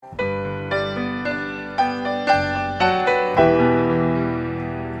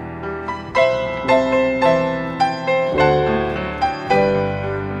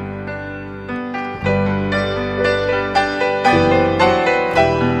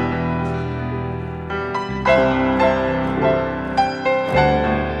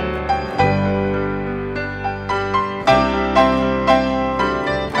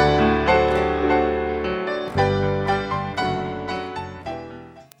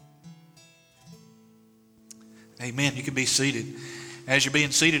Amen. You can be seated. As you're being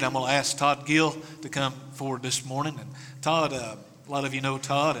seated, I'm going to ask Todd Gill to come forward this morning. And Todd, a lot of you know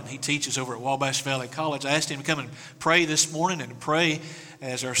Todd, and he teaches over at Wabash Valley College. I asked him to come and pray this morning and pray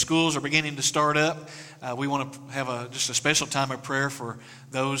as our schools are beginning to start up. We want to have just a special time of prayer for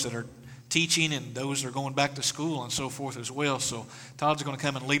those that are teaching and those that are going back to school and so forth as well. So Todd's going to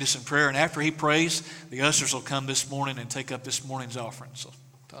come and lead us in prayer. And after he prays, the ushers will come this morning and take up this morning's offering. So,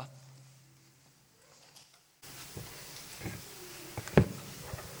 Todd.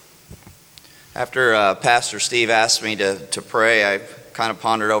 After Pastor Steve asked me to pray, I kind of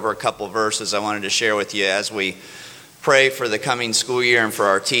pondered over a couple of verses I wanted to share with you as we pray for the coming school year and for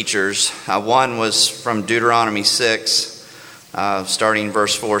our teachers. One was from Deuteronomy 6, starting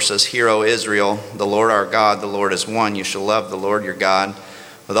verse 4, says, "Hear, O Israel, the Lord our God, the Lord is one. You shall love the Lord your God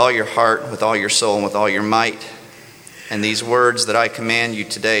with all your heart, with all your soul, and with all your might. And these words that I command you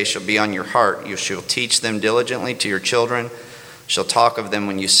today shall be on your heart. You shall teach them diligently to your children, shall talk of them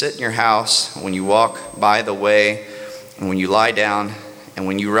when you sit in your house, when you walk by the way, and when you lie down, and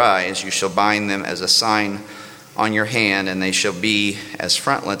when you rise. You shall bind them as a sign on your hand, and they shall be as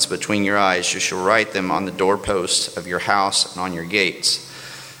frontlets between your eyes. You shall write them on the doorposts of your house and on your gates."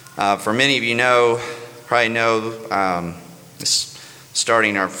 For many of you probably know,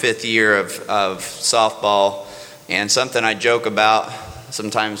 starting our 5th year of softball, and something I joke about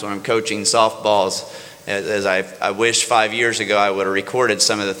sometimes when I'm coaching softballs, as I wish 5 years ago I would have recorded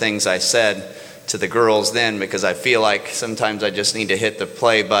some of the things I said to the girls then, because I feel like sometimes I just need to hit the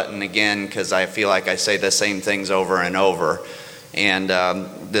play button again because I feel like I say the same things over and over. And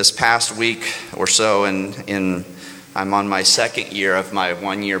this past week or so, I'm on my 2nd year of my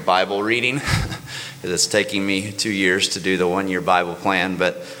 1-year Bible reading. It's taking me 2 years to do the 1-year Bible plan,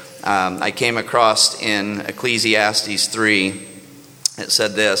 but I came across in Ecclesiastes 3, it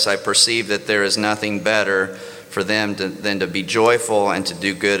said this: "I perceive that there is nothing better for them than to be joyful and to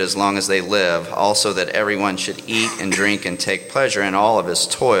do good as long as they live. Also that everyone should eat and drink and take pleasure in all of his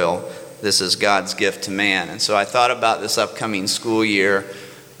toil. This is God's gift to man." And so I thought about this upcoming school year.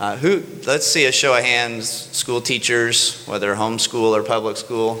 Let's see a show of hands, school teachers, whether homeschool or public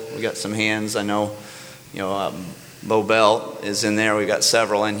school. We got some hands. I know, Bo Bell is in there. We got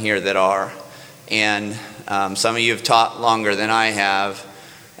several in here that are. And some of you have taught longer than I have.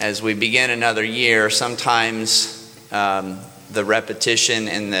 As we begin another year, sometimes the repetition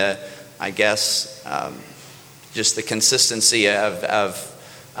and just the consistency of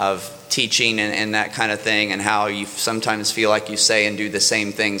teaching and that kind of thing, and how you sometimes feel like you say and do the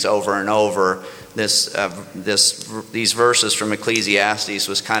same things over and over. These verses from Ecclesiastes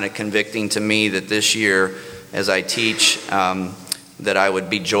was kind of convicting to me that this year, as I teach, that I would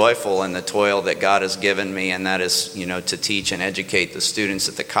be joyful in the toil that God has given me, and that is, to teach and educate the students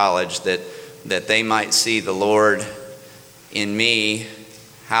at the college, that they might see the Lord in me,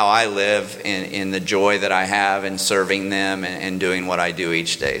 how I live, in the joy that I have in serving them and doing what I do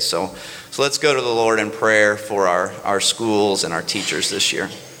each day. So let's go to the Lord in prayer for our schools and our teachers this year.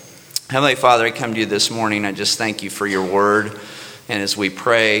 Heavenly Father, I come to you this morning. I just thank you for your word, and as we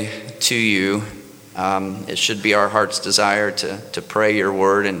pray to you, it should be our heart's desire to pray your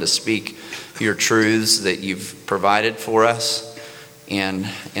word and to speak your truths that you've provided for us. And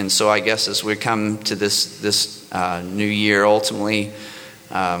so I guess as we come to this new year, ultimately,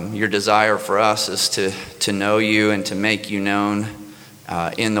 your desire for us is to know you and to make you known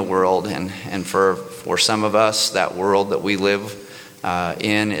in the world. And for some of us, that world that we live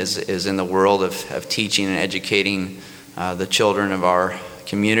in is in the world of teaching and educating the children of our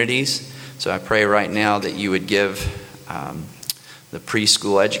communities. So I pray right now that you would give the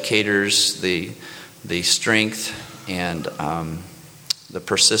preschool educators the strength and the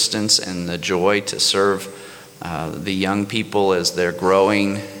persistence and the joy to serve the young people as they're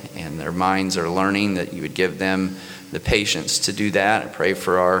growing and their minds are learning, that you would give them the patience to do that. I pray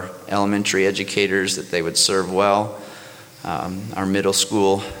for our elementary educators that they would serve well, our middle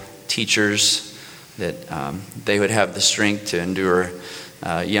school teachers, that they would have the strength to endure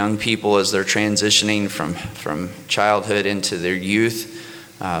young people as they're transitioning from childhood into their youth,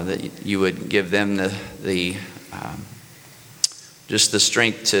 that you would give them just the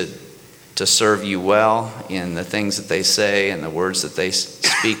strength to serve you well in the things that they say and the words that they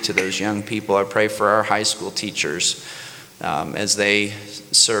speak to those young people. I pray for our high school teachers as they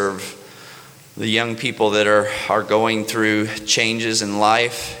serve the young people that are going through changes in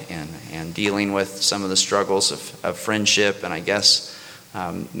life and dealing with some of the struggles of friendship, and I guess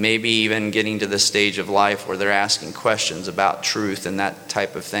maybe even getting to the stage of life where they're asking questions about truth and that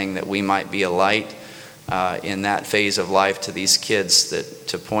type of thing, that we might be a light in that phase of life to these kids, that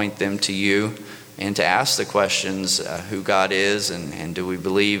to point them to you and to ask the questions, who God is, and do we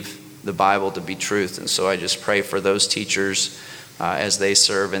believe the Bible to be truth. And so I just pray for those teachers as they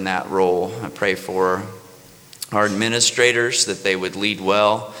serve in that role. I pray for our administrators, that they would lead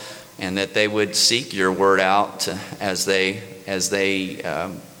well and that they would seek your word out as they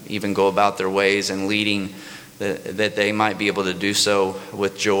even go about their ways and leading, that they might be able to do so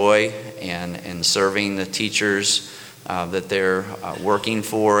with joy and serving the teachers that they're working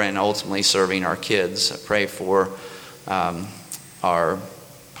for, and ultimately serving our kids. I pray for our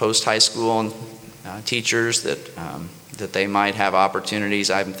post-high school teachers that they might have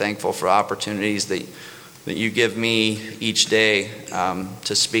opportunities. I'm thankful for opportunities that you give me each day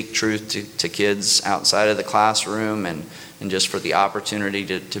to speak truth to kids outside of the classroom, and just for the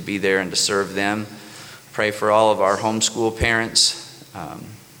opportunity to be there and to serve them. Pray for all of our homeschool parents,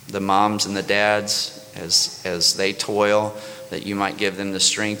 the moms and the dads, as they toil, that you might give them the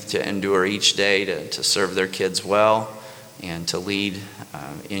strength to endure each day to serve their kids well and to lead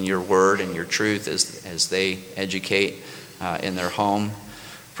in your word and your truth as they educate in their home.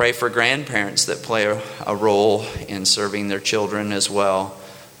 Pray for grandparents that play a role in serving their children as well,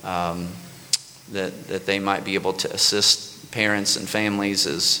 that they might be able to assist parents and families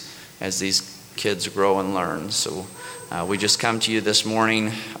as these kids grow and learn. So we just come to you this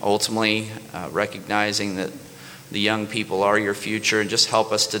morning, ultimately recognizing that the young people are your future, and just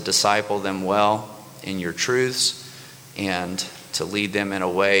help us to disciple them well in your truths and to lead them in a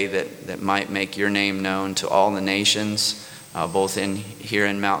way that might make your name known to all the nations, both here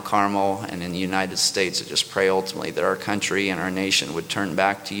in Mount Carmel and in the United States. I just pray ultimately that our country and our nation would turn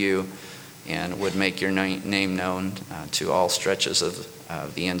back to you and would make your name known to all stretches of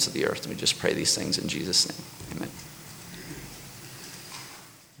the ends of the earth. And we just pray these things in Jesus' name. Amen.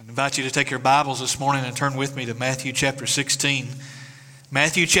 I invite you to take your Bibles this morning and turn with me to Matthew chapter 16.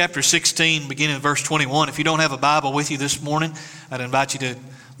 Matthew chapter 16, beginning in verse 21. If you don't have a Bible with you this morning, I'd invite you to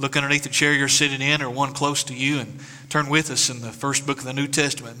look underneath the chair you're sitting in or one close to you and turn with us in the first book of the New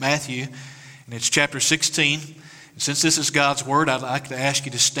Testament, Matthew. And it's chapter 16. And since this is God's Word, I'd like to ask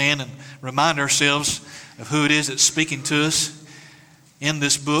you to stand and remind ourselves of who it is that's speaking to us in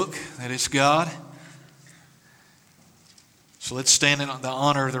this book, that it's God. So let's stand in the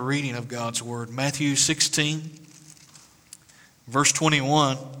honor of the reading of God's Word. Matthew 16, verse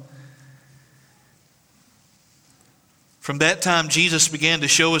 21. From that time Jesus began to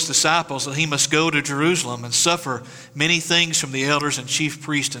show his disciples that he must go to Jerusalem and suffer many things from the elders and chief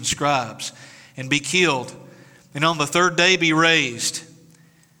priests and scribes, and be killed, and on the third day be raised.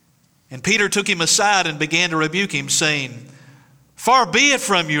 And Peter took him aside and began to rebuke him, saying, "Far be it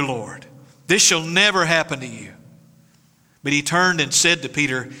from you, Lord. This shall never happen to you." But he turned and said to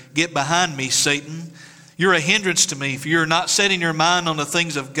Peter, "Get behind me, Satan. You're a hindrance to me, for you're not setting your mind on the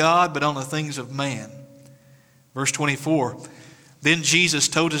things of God, but on the things of man." Verse 24, Then Jesus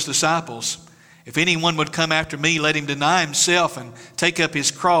told his disciples, "If anyone would come after me, let him deny himself and take up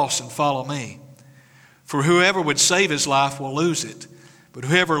his cross and follow me. For whoever would save his life will lose it, but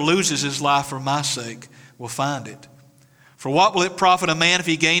whoever loses his life for my sake will find it. For what will it profit a man if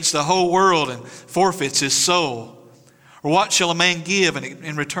he gains the whole world and forfeits his soul? Or what shall a man give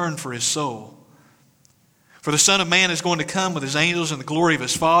in return for his soul? For the Son of Man is going to come with his angels in the glory of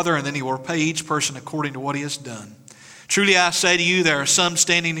his Father, and then he will repay each person according to what he has done. Truly I say to you, there are some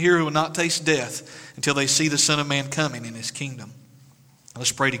standing here who will not taste death until they see the Son of Man coming in his kingdom."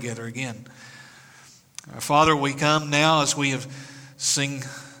 Let's pray together again. Our Father, we come now as we've sang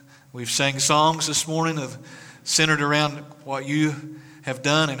songs this morning of centered around what you have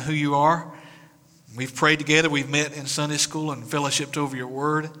done and who you are. We've prayed together. We've met in Sunday school and fellowshiped over your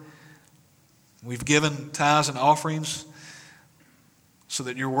word. We've given tithes and offerings so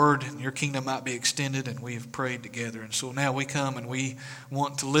that your word and your kingdom might be extended, and we have prayed together. And so now we come and we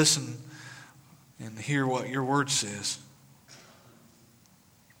want to listen and hear what your word says.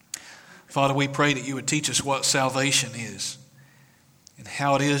 Father, we pray that you would teach us what salvation is and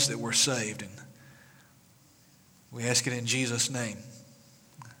how it is that we're saved. And we ask it in Jesus' name.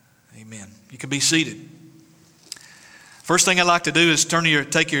 Amen. You can be seated. First thing I'd like to do is turn your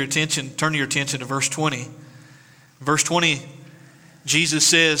attention to verse 20. Verse 20, Jesus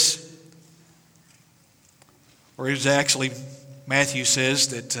says, or it's actually Matthew says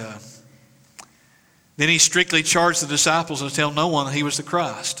that then he strictly charged the disciples to tell no one that he was the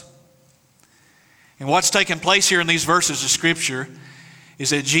Christ. And what's taking place here in these verses of Scripture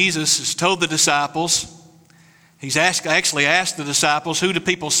is that Jesus has told the disciples, he's actually asked the disciples, "Who do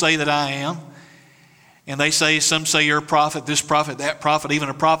people say that I am?" And they say, some say you're a prophet, this prophet, that prophet, even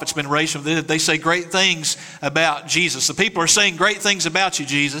a prophet's been raised from the dead. They say great things about Jesus. The people are saying great things about you,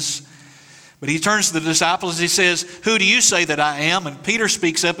 Jesus. But he turns to the disciples and he says, "Who do you say that I am?" And Peter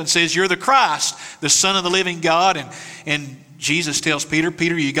speaks up and says, "You're the Christ, the Son of the living God." And Jesus tells Peter,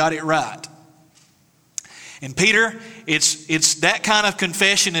 "Peter, you got it right." And Peter, it's that kind of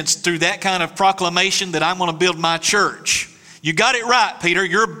confession, it's through that kind of proclamation that I'm going to build my church. You got it right, Peter.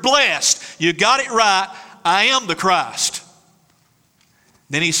 You're blessed. You got it right. I am the Christ.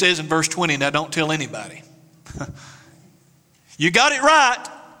 Then he says in verse 20, "Now don't tell anybody." You got it right.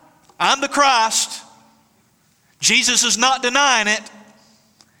 I'm the Christ. Jesus is not denying it.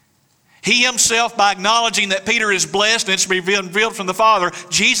 He himself, by acknowledging that Peter is blessed and it's revealed from the Father,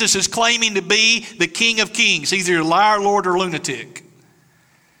 Jesus is claiming to be the King of Kings. He's either a liar, Lord, or lunatic.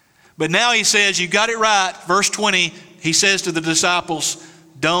 But now he says, you got it right. Verse 20, he says to the disciples,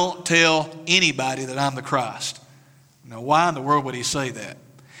 "Don't tell anybody that I'm the Christ." Now, why in the world would he say that?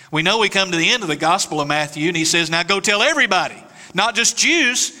 We know we come to the end of the Gospel of Matthew and he says, "Now go tell everybody." Not just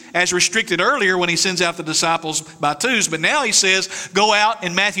Jews, as restricted earlier when he sends out the disciples by twos, but now he says, go out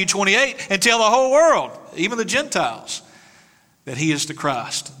in Matthew 28 and tell the whole world, even the Gentiles, that he is the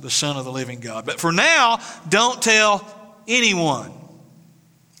Christ, the Son of the living God. But for now, don't tell anyone.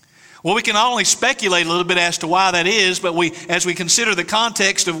 Well, we can only speculate a little bit as to why that is, but as we consider the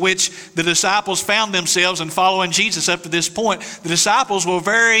context of which the disciples found themselves in following Jesus up to this point, the disciples were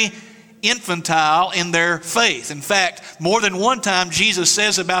very infantile in their faith. In fact, more than one time Jesus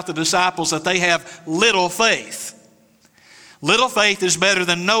says about the disciples that they have little faith. Little faith is better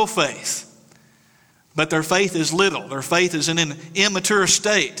than no faith. But their faith is little. Their faith is in an immature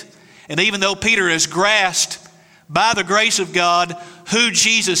state. And even though Peter has grasped by the grace of God who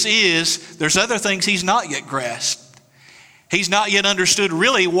Jesus is, there's other things he's not yet grasped. He's not yet understood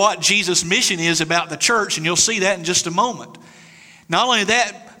really what Jesus' mission is about the church, and you'll see that in just a moment. Not only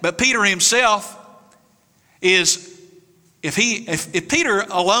that, but Peter himself is, if Peter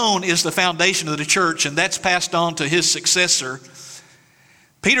alone is the foundation of the church and that's passed on to his successor,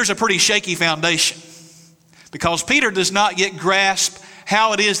 Peter's a pretty shaky foundation because Peter does not yet grasp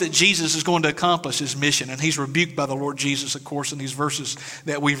how it is that Jesus is going to accomplish his mission. And he's rebuked by the Lord Jesus, of course, in these verses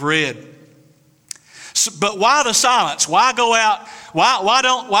that we've read. So, but why the silence? Why go out?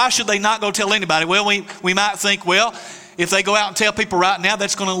 Why should they not go tell anybody? Well, we might think, well, if they go out and tell people right now,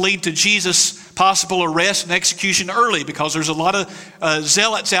 that's going to lead to Jesus' possible arrest and execution early, because there's a lot of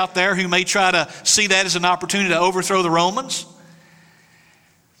zealots out there who may try to see that as an opportunity to overthrow the Romans.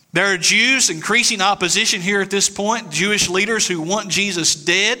 There are Jews increasing opposition here at this point, Jewish leaders who want Jesus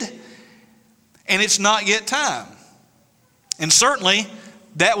dead, and it's not yet time. And certainly,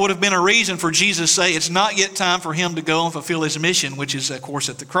 that would have been a reason for Jesus to say it's not yet time for him to go and fulfill his mission, which is, of course,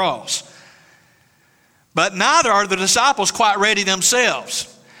 at the cross. But neither are the disciples quite ready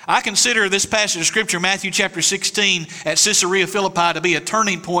themselves. I consider this passage of Scripture, Matthew chapter 16, at Caesarea Philippi, to be a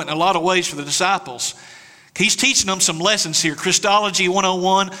turning point in a lot of ways for the disciples. He's teaching them some lessons here. Christology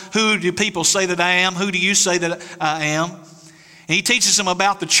 101, who do people say that I am? Who do you say that I am? And he teaches them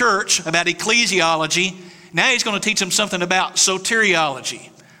about the church, about ecclesiology. Now he's going to teach them something about soteriology.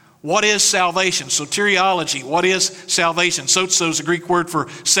 What is salvation? Soteriology, what is salvation? Sozo is a Greek word for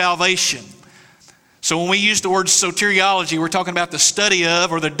salvation. So when we use the word soteriology, we're talking about the study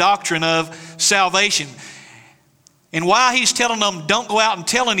of or the doctrine of salvation. And why he's telling them don't go out and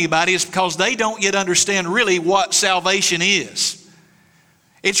tell anybody is because they don't yet understand really what salvation is.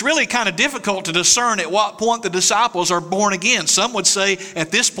 It's really kind of difficult to discern at what point the disciples are born again. Some would say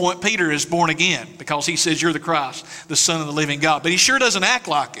at this point Peter is born again because he says you're the Christ, the Son of the living God. But he sure doesn't act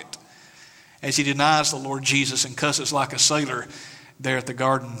like it as he denies the Lord Jesus and cusses like a sailor there at the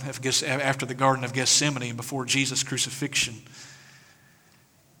garden after the Garden of Gethsemane before Jesus' crucifixion.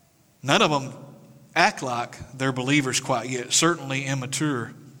 None of them act like they're believers quite yet, certainly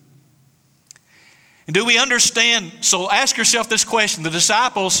immature. And do we understand? So ask yourself this question. The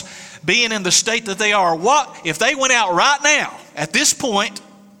disciples being in the state that they are, what if they went out right now at this point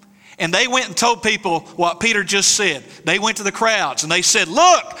and they went and told people what Peter just said? They went to the crowds and they said,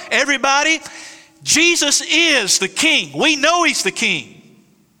 look, everybody, Jesus is the King. We know he's the King.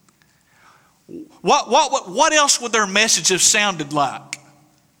 What else would their message have sounded like?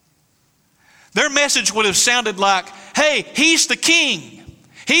 Their message would have sounded like, hey, he's the King.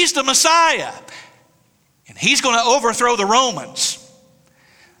 He's the Messiah. And he's going to overthrow the Romans.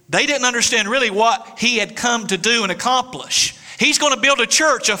 They didn't understand really what he had come to do and accomplish. He's going to build a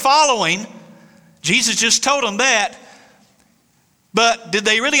church, a following. Jesus just told them that. But did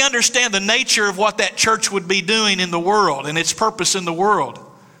they really understand the nature of what that church would be doing in the world and its purpose in the world?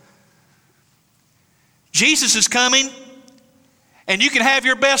 Jesus is coming, and you can have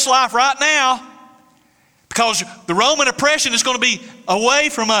your best life right now because the Roman oppression is going to be away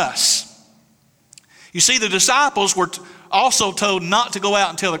from us. You see, the disciples were also told not to go out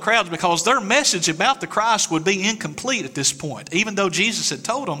and tell the crowds because their message about the Christ would be incomplete at this point, even though Jesus had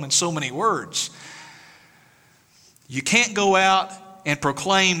told them in so many words. You can't go out and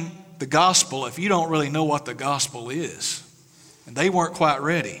proclaim the gospel if you don't really know what the gospel is. And they weren't quite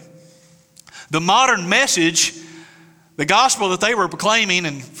ready. The modern message, the gospel that they were proclaiming,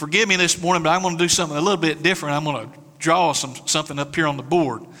 and forgive me this morning, but I'm going to do something a little bit different. I'm going to draw something up here on the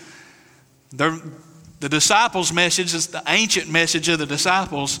board. The disciples' message, is the ancient message of the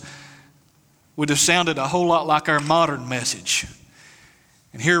disciples, would have sounded a whole lot like our modern message.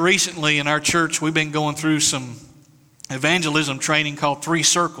 And here recently in our church, we've been going through some evangelism training called 3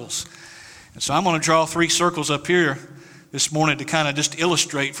 circles. And so I'm going to draw 3 circles up here this morning to kind of just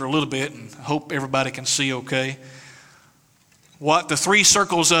illustrate for a little bit, and I hope everybody can see okay, what the 3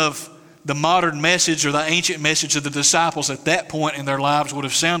 circles of the modern message or the ancient message of the disciples at that point in their lives would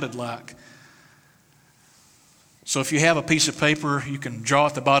have sounded like. So if you have a piece of paper, you can draw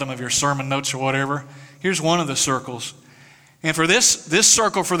at the bottom of your sermon notes or whatever. Here's one of the circles. And for this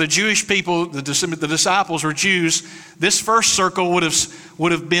circle, for the Jewish people, the disciples were Jews, this first circle would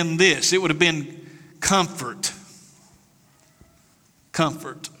have been this. It would have been comfort.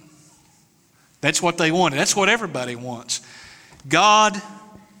 Comfort. That's what they wanted. That's what everybody wants. God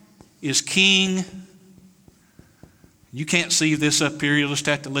is king. You can't see this up here. You'll just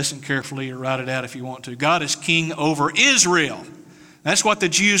have to listen carefully or write it out if you want to. God is king over Israel. That's what the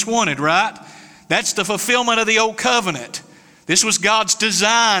Jews wanted, right? That's the fulfillment of the old covenant. This was God's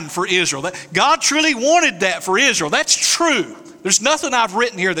design for Israel. God truly wanted that for Israel. That's true. There's nothing I've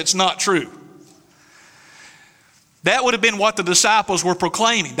written here that's not true. That would have been what the disciples were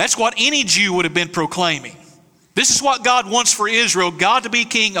proclaiming. That's what any Jew would have been proclaiming. This is what God wants for Israel, God to be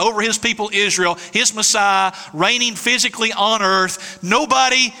king over His people Israel, His Messiah, reigning physically on earth.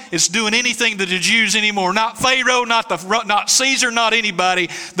 Nobody is doing anything to the Jews anymore. Not Pharaoh, not Caesar, not anybody.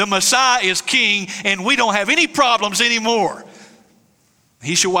 The Messiah is king, and we don't have any problems anymore.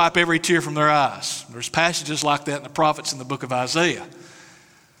 He shall wipe every tear from their eyes. There's passages like that in the prophets in the book of Isaiah.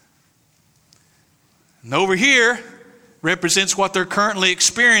 And over here represents what they're currently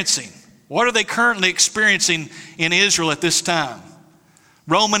experiencing. What are they currently experiencing in Israel at this time?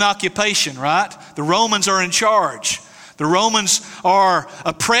 Roman occupation, right? The Romans are in charge. The Romans are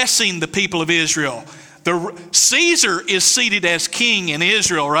oppressing the people of Israel. Caesar is seated as king in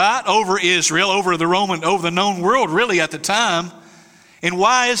Israel, right? Over Israel, over the known world really at the time. And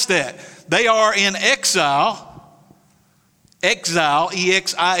why is that? They are in exile. Exile,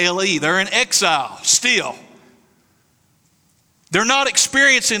 E-X-I-L-E. They're in exile still. They're not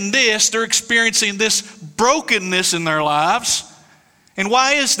experiencing this. They're experiencing this brokenness in their lives. And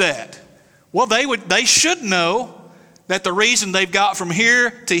why is that? Well, they should know that the reason they've got from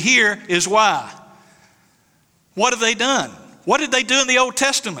here to here is why. What have they done? What did they do in the Old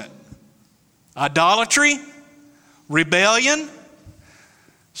Testament? Idolatry, rebellion.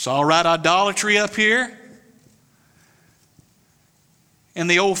 So I'll write idolatry up here. And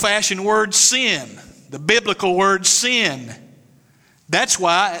the old-fashioned word sin, the biblical word sin. That's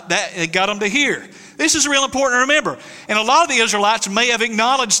why it got them to here. This is real important to remember. And a lot of the Israelites may have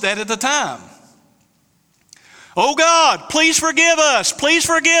acknowledged that at the time. Oh God, please forgive us. Please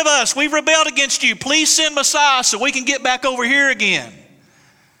forgive us. We've rebelled against you. Please send Messiah so we can get back over here again.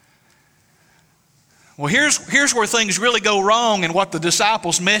 Well, here's where things really go wrong and what the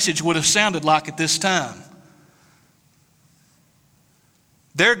disciples' message would have sounded like at this time.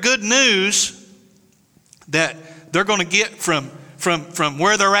 Their good news that they're going to get from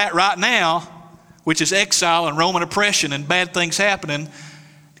where they're at right now, which is exile and Roman oppression and bad things happening,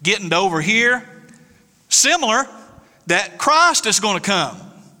 getting to over here, similar, that Christ is going to come.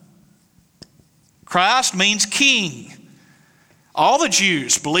 Christ means king. All the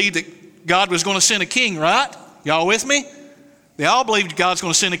Jews believed that God was going to send a king, right? Y'all with me? They all believed God's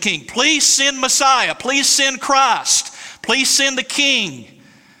going to send a king. Please send Messiah. Please send Christ. Please send the king.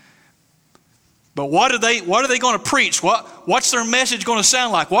 But what are they going to preach? What's their message going to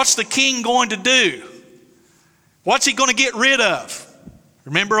sound like? What's the king going to do? What's he going to get rid of?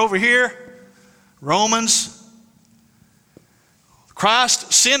 Remember over here, Romans,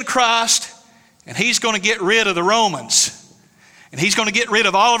 send Christ, and he's going to get rid of the Romans. And he's going to get rid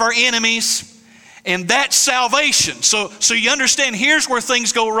of all of our enemies. And that's salvation. So you understand, here's where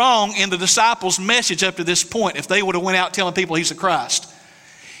things go wrong in the disciples' message up to this point, if they would have went out telling people he's the Christ.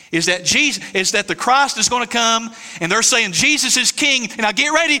 Is that the Christ is going to come, and they're saying Jesus is king. And now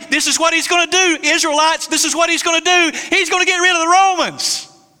get ready, this is what he's going to do. Israelites, this is what he's going to do. He's going to get rid of the Romans.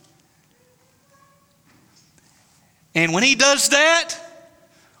 And when he does that,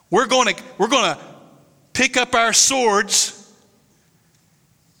 we're going to pick up our swords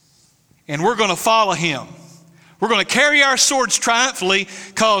and we're going to follow him. We're going to carry our swords triumphantly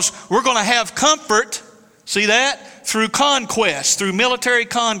because we're going to have comfort, see that? Through conquest, through military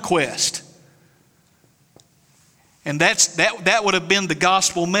conquest. And that would have been the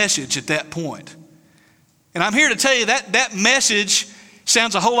gospel message at that point. And I'm here to tell you that message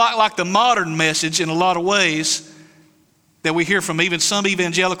sounds a whole lot like the modern message in a lot of ways that we hear from even some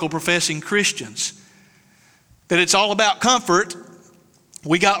evangelical professing Christians. That it's all about comfort.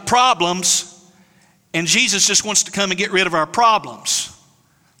 We got problems, and Jesus just wants to come and get rid of our problems.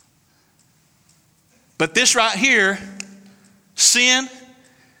 But this right here, sin,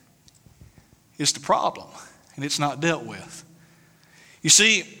 is the problem, and it's not dealt with. You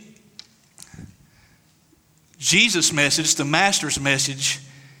see, Jesus' message, the Master's message,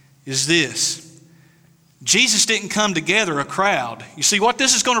 is this. Jesus didn't come to gather a crowd. You see what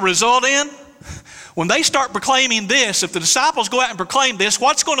this is going to result in? When they start proclaiming this, if the disciples go out and proclaim this,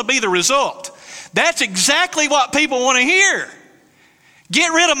 what's going to be the result? That's exactly what people want to hear.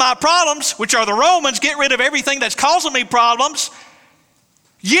 Get rid of my problems, which are the Romans. Get rid of everything that's causing me problems.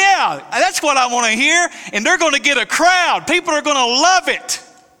 Yeah, that's what I want to hear. And they're going to get a crowd. People are going to love it.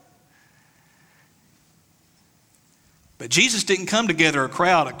 But Jesus didn't come to gather a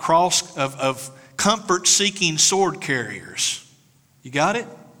crowd of comfort-seeking sword carriers. You got it?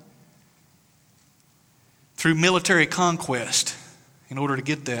 Through military conquest in order to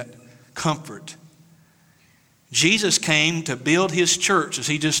get that comfort. Jesus came to build his church, as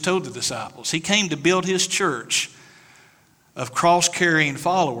he just told the disciples. He came to build his church of cross-carrying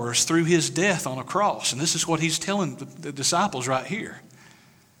followers through his death on a cross. And this is what he's telling the disciples right here.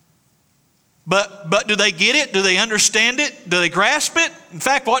 But do they get it? Do they understand it? Do they grasp it? In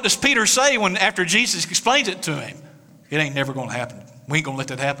fact, what does Peter say after Jesus explains it to him? It ain't never going to happen. We ain't going to let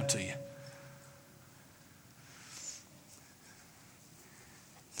that happen to you.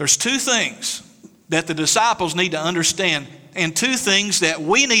 There's two things that the disciples need to understand, and two things that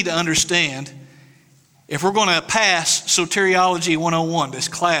we need to understand if we're going to pass Soteriology 101, this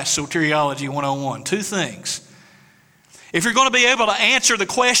class, Soteriology 101. Two things. If you're going to be able to answer the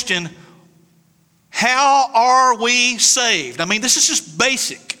question, how are we saved? I mean, this is just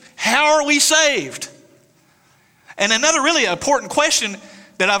basic. How are we saved? And another really important question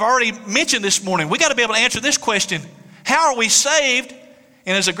that I've already mentioned this morning, we got to be able to answer this question. How are we saved?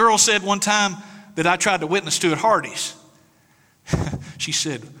 And as a girl said one time that I tried to witness to at Hardy's, she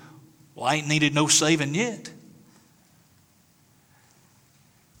said, well, I ain't needed no saving yet.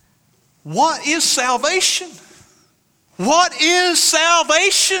 What is salvation? What is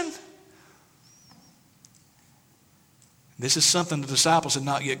salvation? This is something the disciples had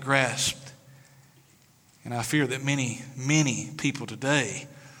not yet grasped. And I fear that many, many people today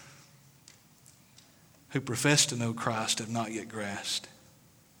who profess to know Christ have not yet grasped.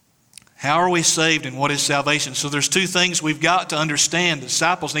 How are we saved and what is salvation? So there's two things we've got to understand. The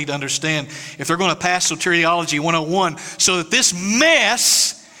disciples need to understand if they're going to pass Soteriology 101 so that this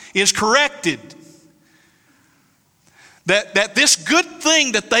mess is corrected. That this good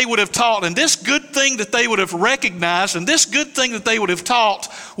thing that they would have taught and this good thing that they would have recognized and this good thing that they would have taught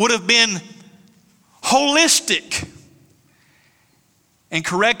would have been holistic and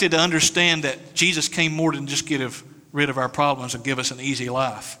corrected to understand that Jesus came more than just get rid of our problems and give us an easy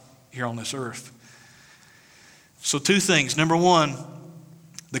life here on this earth. So two things. Number one,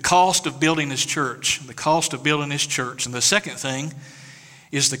 the cost of building this church. The cost of building this church. And the second thing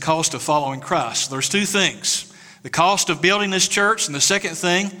is the cost of following Christ. There's two things. The cost of building this church, and the second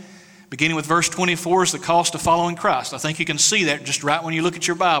thing, beginning with verse 24, is the cost of following Christ. I think you can see that just right when you look at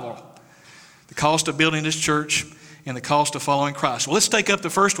your Bible. The cost of building this church and the cost of following Christ. Well, let's take up the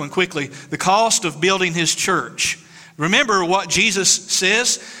first one quickly. The cost of building his church. Remember what Jesus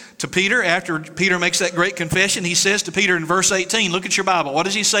says to Peter after Peter makes that great confession. He says to Peter in verse 18, look at your Bible. What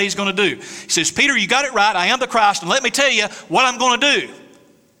does he say he's going to do? He says, Peter, you got it right. I am the Christ, and let me tell you what I'm going to do.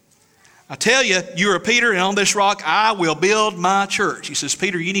 I tell you, you are Peter, and on this rock I will build my church. He says,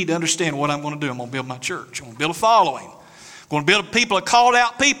 Peter, you need to understand what I'm going to do. I'm going to build my church. I'm going to build a following. I'm going to build a people, a called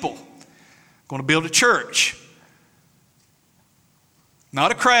out people. I'm going to build a church.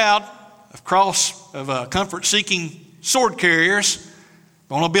 Not a crowd of comfort-seeking sword carriers.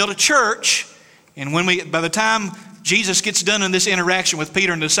 I'm going to build a church. And by the time Jesus gets done in this interaction with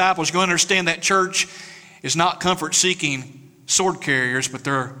Peter and the disciples, you're going to understand that church is not comfort-seeking sword carriers, but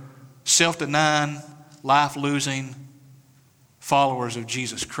they're self-denying, life-losing followers of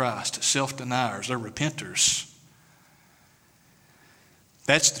Jesus Christ. Self-deniers. They're repenters.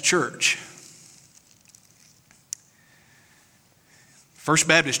 That's the church. First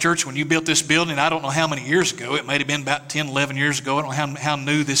Baptist Church, when you built this building, I don't know how many years ago, it may have been about 10, 11 years ago. I don't know how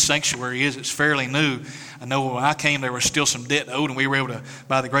new this sanctuary is. It's fairly new. I know when I came, there was still some debt owed, and we were able to,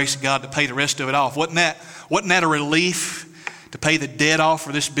 by the grace of God, to pay the rest of it off. Wasn't that a relief to pay the debt off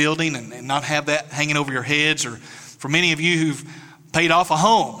for this building and not have that hanging over your heads? Or for many of you who've paid off a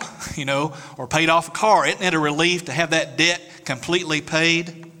home, or paid off a car, isn't it a relief to have that debt completely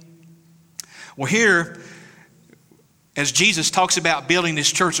paid? Well, here, as Jesus talks about building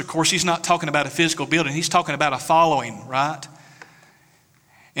this church, of course, he's not talking about a physical building. He's talking about a following, right?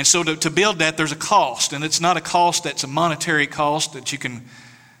 And so to build that, there's a cost. And it's not a cost that's a monetary cost that you can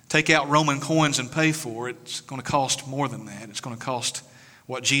take out Roman coins and pay for. It's going to cost more than that. It's going to cost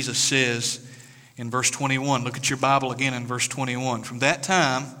what Jesus says in verse 21. Look at your Bible again in verse 21. From that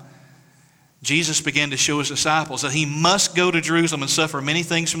time, Jesus began to show his disciples that he must go to Jerusalem and suffer many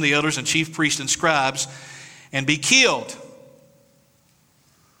things from the elders and chief priests and scribes and be killed.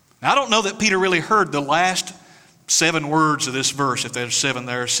 Now, I don't know that Peter really heard the last 7 words of this verse, if there's 7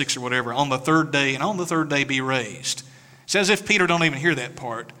 there, 6 or whatever, on the third day, and on the third day be raised. It's as if Peter don't even hear that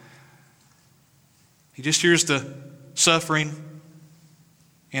part. He just hears the suffering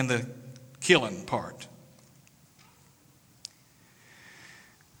and the killing part.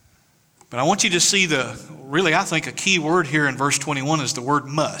 But I want you to see I think a key word here in verse 21 is the word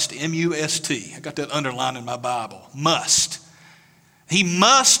must, M-U-S-T. I got that underlined in my Bible, must. He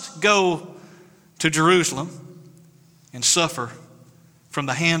must go to Jerusalem and suffer from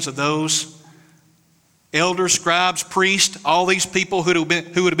the hands of those elders, scribes, priests, all these people who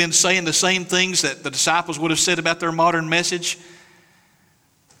would have been saying the same things that the disciples would have said about their modern message.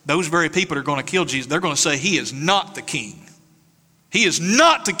 Those very people are going to kill Jesus. They're going to say he is not the king. He is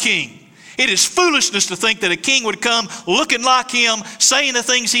not the king. It is foolishness to think that a king would come looking like him, saying the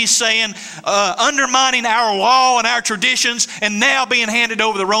things he's saying, undermining our law and our traditions, and now being handed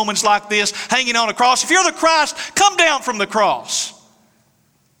over to the Romans like this, hanging on a cross. If you're the Christ, come down from the cross.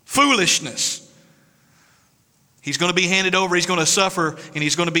 Foolishness. He's going to be handed over, he's going to suffer, and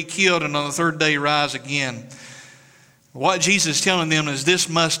he's going to be killed, and on the third day rise again. What Jesus is telling them is this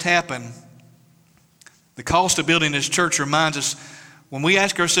must happen. The cost of building this church reminds us, when we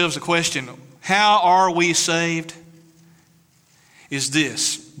ask ourselves the question, how are we saved? Is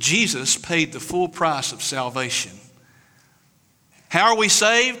this: Jesus paid the full price of salvation. How are we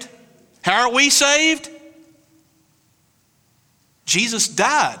saved? How are we saved? Jesus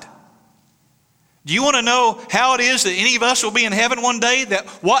died. Do you want to know how it is that any of us will be in heaven one day? That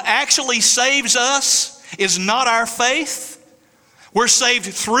what actually saves us is not our faith. We're saved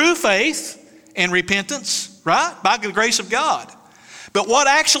through faith and repentance, right? By the grace of God. But what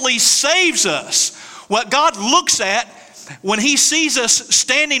actually saves us, what God looks at when he sees us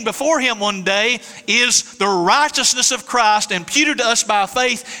standing before him one day, is the righteousness of Christ imputed to us by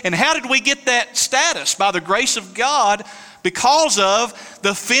faith. And how did we get that status? By the grace of God, because of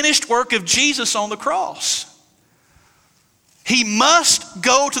the finished work of Jesus on the cross. He must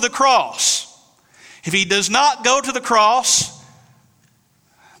go to the cross. If he does not go to the cross,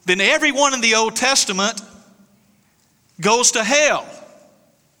 then everyone in the Old Testament goes to hell.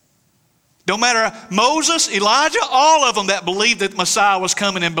 Don't matter, Moses, Elijah, all of them that believed that Messiah was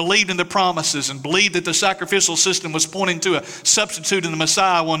coming and believed in the promises and believed that the sacrificial system was pointing to a substitute in the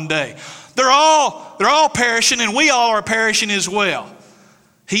Messiah one day. They're all perishing, and we all are perishing as well.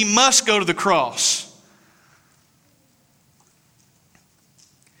 He must go to the cross.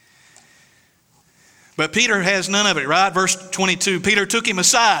 But Peter has none of it, right? Verse 22, Peter took him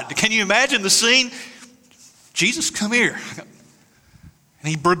aside. Can you imagine the scene? Jesus, come here. And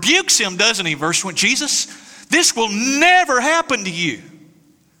he rebukes him, doesn't he? Verse 1, Jesus, this will never happen to you.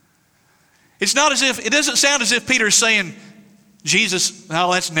 It doesn't sound as if Peter's saying, Jesus,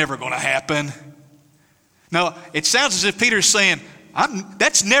 no, that's never going to happen. No, it sounds as if Peter's saying,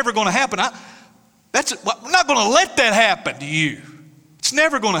 that's never going to happen. I'm not going to let that happen to you. It's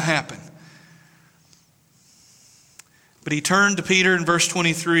never going to happen. But he turned to Peter in verse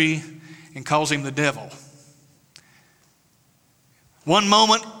 23 and calls him the devil. One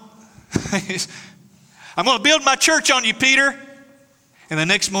moment, I'm going to build my church on you, Peter. And the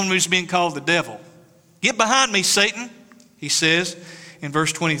next moment he's being called the devil. Get behind me, Satan, he says in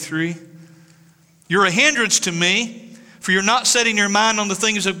verse 23. You're a hindrance to me, for you're not setting your mind on the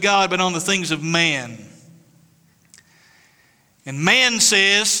things of God, but on the things of man. And man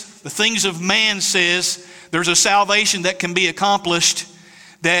says, the things of man says, there's a salvation that can be accomplished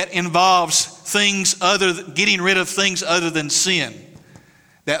that involves getting rid of things other than sin.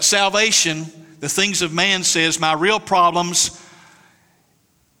 That salvation, the things of man says, my real problems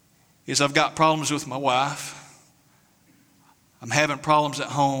is I've got problems with my wife. I'm having problems at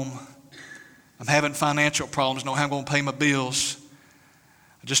home. I'm having financial problems, know how I'm going to pay my bills.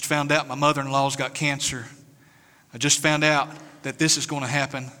 I just found out my mother-in-law's got cancer. I just found out that this is going to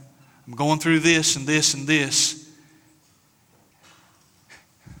happen. I'm going through this and this and this.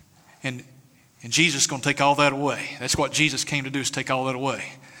 And Jesus is going to take all that away. That's what Jesus came to do, is take all that away.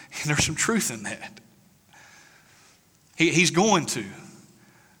 And there's some truth in that. He's going to.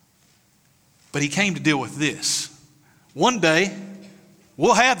 But he came to deal with this. One day,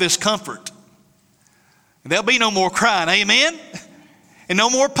 we'll have this comfort. And there'll be no more crying. Amen? And no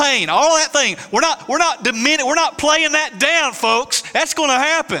more pain. All that thing. We're not playing that down, folks. That's going to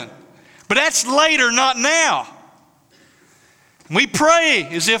happen. But that's later, not now. We pray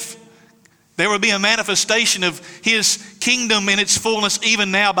as if there will be a manifestation of His kingdom in its fullness even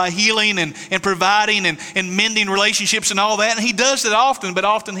now by healing and providing and mending relationships and all that. And He does that often, but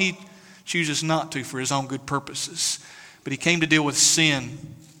often He chooses not to for His own good purposes. But He came to deal with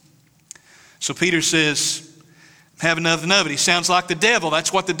sin. So Peter says, I'm having nothing of it. He sounds like the devil.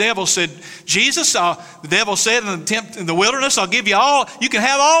 That's what the devil said. Jesus, the devil said in the wilderness, I'll give you all, you can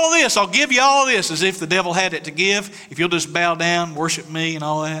have all of this. I'll give you all of this, as if the devil had it to give. If you'll just bow down, worship me and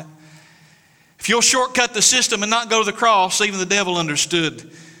all that. If you'll shortcut the system and not go to the cross, even the devil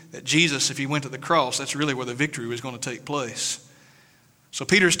understood that Jesus, if He went to the cross, that's really where the victory was going to take place. So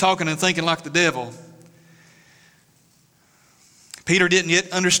Peter's talking and thinking like the devil. Peter didn't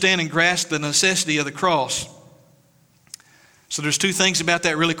yet understand and grasp the necessity of the cross. So there's two things about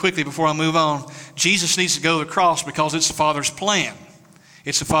that really quickly before I move on. Jesus needs to go to the cross because it's the Father's plan.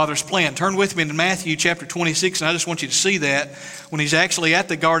 It's the Father's plan. Turn with me to Matthew chapter 26, and I just want you to see that when He's actually at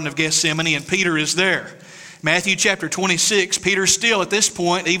the Garden of Gethsemane and Peter is there. Matthew chapter 26, Peter still at this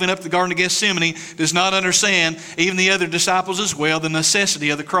point, even up the Garden of Gethsemane, does not understand, even the other disciples as well, the necessity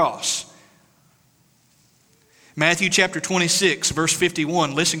of the cross. Matthew chapter 26, verse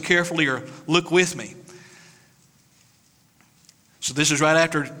 51. Listen carefully or look with me. So this is right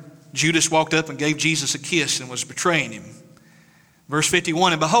after Judas walked up and gave Jesus a kiss and was betraying Him. Verse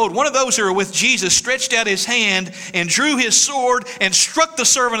 51, and behold, one of those who were with Jesus stretched out his hand and drew his sword and struck the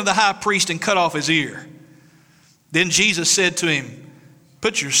servant of the high priest and cut off his ear. Then Jesus said to him,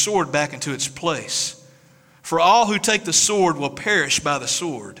 put your sword back into its place, for all who take the sword will perish by the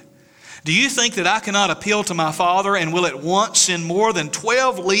sword. Do you think that I cannot appeal to my Father and will at once send more than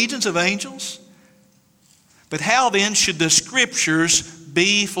 12 legions of angels? But how then should the Scriptures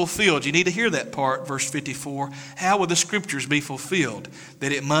be fulfilled? You need to hear that part, verse 54. How will the Scriptures be fulfilled?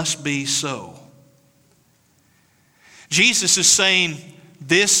 That it must be so. Jesus is saying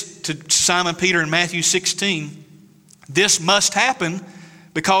this to Simon Peter in Matthew 16. This must happen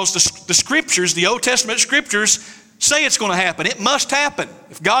because the Scriptures, the Old Testament Scriptures, say it's going to happen. It must happen.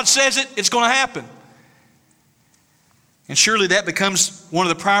 If God says it, it's going to happen. And surely that becomes one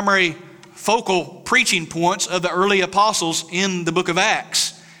of the primary focal preaching points of the early apostles in the book of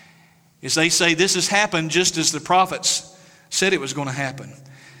Acts, is they say this has happened just as the prophets said it was going to happen.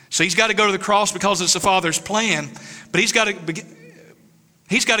 So He's got to go to the cross because it's the Father's plan, but He's got to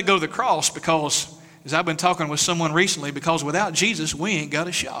go to the cross because, as I've been talking with someone recently, because without Jesus we ain't got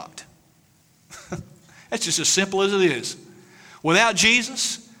a shot. That's just as simple as it is. Without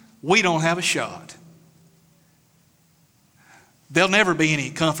Jesus, we don't have a shot. There'll never be any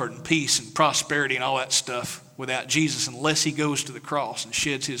comfort and peace and prosperity and all that stuff without Jesus unless He goes to the cross and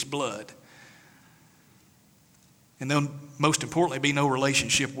sheds His blood. And there'll most importantly be no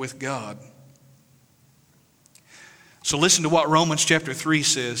relationship with God. So listen to what Romans chapter 3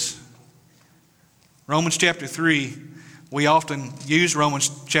 says. Romans chapter 3, we often use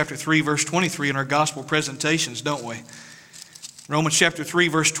Romans chapter 3 verse 23 in our gospel presentations, don't we? Romans chapter 3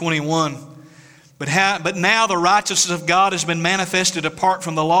 verse 21. But now the righteousness of God has been manifested apart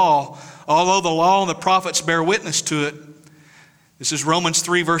from the law, although the law and the prophets bear witness to it. This is Romans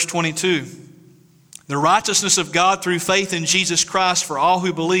 3 verse 22. The righteousness of God through faith in Jesus Christ for all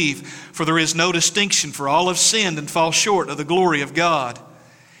who believe, for there is no distinction, for all have sinned and fall short of the glory of God,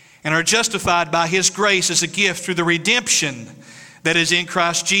 and are justified by His grace as a gift through the redemption that is in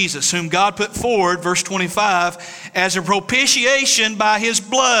Christ Jesus, whom God put forward, verse 25, as a propitiation by His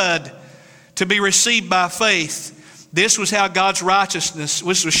blood, to be received by faith. This was how God's righteousness,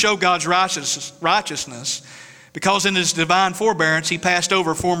 this was show God's righteousness, because in His divine forbearance He passed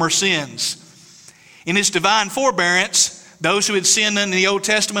over former sins. In His divine forbearance, Those who had sinned under the Old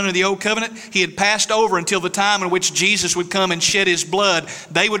Testament or the Old Covenant, He had passed over until the time in which Jesus would come and shed His blood.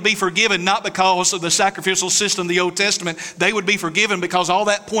 They would be forgiven not because of the sacrificial system of the Old Testament. They would be forgiven because all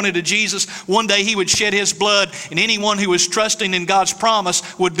that pointed to Jesus. One day He would shed His blood, and anyone who was trusting in God's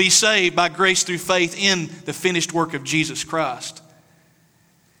promise would be saved by grace through faith in the finished work of Jesus Christ.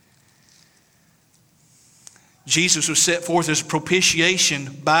 Jesus was set forth as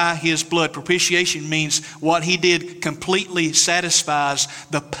propitiation by His blood. Propitiation means what He did completely satisfies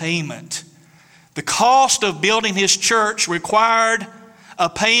the payment. The cost of building His church required a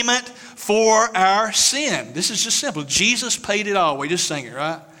payment for our sin. This is just simple. Jesus paid it all. We just sang it,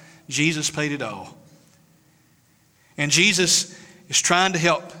 right? Jesus paid it all. And Jesus is trying to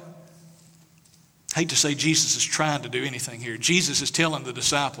help. I hate to say Jesus is trying to do anything here. Jesus is telling the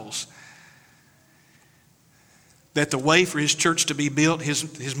disciples that the way for His church to be built,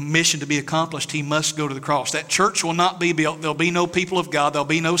 His mission to be accomplished, He must go to the cross. That church will not be built. There'll be no people of God. There'll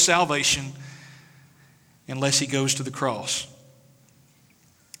be no salvation unless He goes to the cross.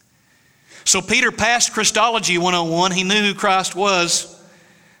 So Peter passed Christology 101. He knew who Christ was,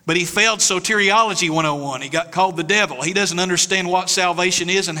 but he failed Soteriology 101. He got called the devil. He doesn't understand what salvation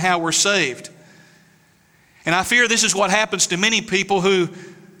is and how we're saved. And I fear this is what happens to many people who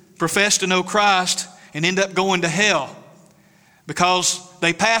profess to know Christ and end up going to hell. Because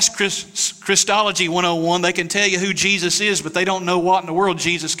they pass Christology 101, they can tell you who Jesus is, but they don't know what in the world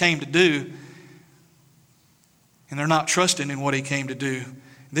Jesus came to do. And they're not trusting in what He came to do.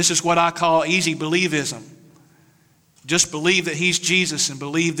 This is what I call easy believism. Just believe that He's Jesus and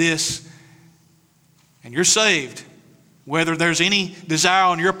believe this, and you're saved. Whether there's any desire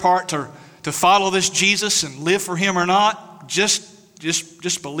on your part to follow this Jesus and live for Him or not, just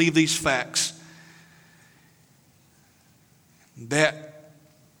believe these facts. That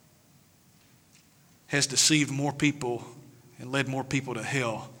has deceived more people and led more people to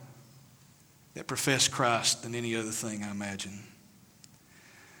hell that profess Christ than any other thing, I imagine.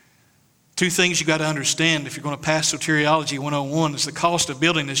 Two things you've got to understand if you're going to pass Soteriology 101 is the cost of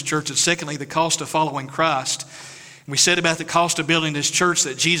building this church, and secondly, the cost of following Christ. We said about the cost of building this church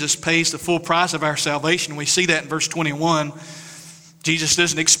that Jesus pays the full price of our salvation. We see that in verse 21. Jesus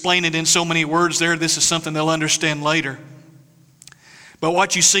doesn't explain it in so many words there. This is something they'll understand later. But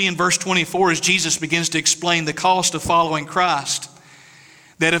what you see in verse 24 is Jesus begins to explain the cost of following Christ.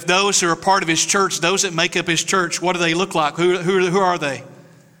 That if those who are part of His church, those that make up His church, what do they look like? Who are they?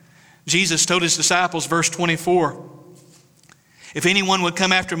 Jesus told His disciples, verse 24, if anyone would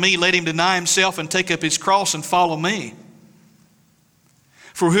come after me, let him deny himself and take up his cross and follow me.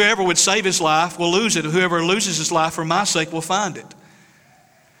 For whoever would save his life will lose it. Whoever loses his life for my sake will find it.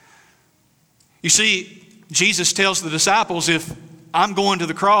 You see, Jesus tells the disciples, if I'm going to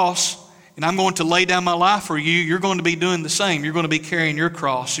the cross and I'm going to lay down my life for you, you're going to be doing the same. You're going to be carrying your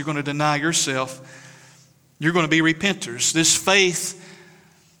cross. You're going to deny yourself. You're going to be repenters. This faith,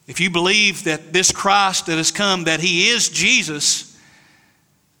 if you believe that this Christ that has come, that He is Jesus,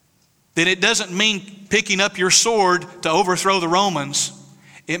 then it doesn't mean picking up your sword to overthrow the Romans.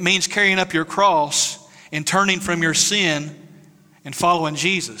 It means carrying up your cross and turning from your sin and following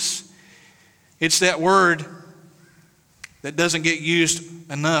Jesus. It's that word that doesn't get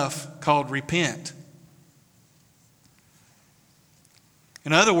used enough called repent.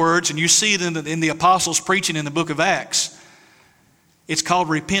 In other words, and you see it in the apostles preaching in the book of Acts, it's called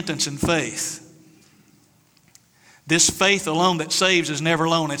repentance and faith. This faith alone that saves is never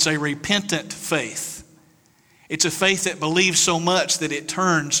alone. It's a repentant faith. It's a faith that believes so much that it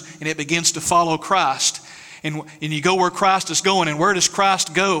turns and it begins to follow Christ. And you go where Christ is going. And where does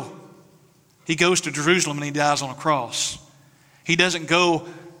Christ go? He goes to Jerusalem and He dies on a cross. He doesn't go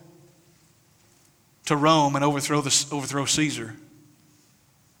to Rome and overthrow Caesar.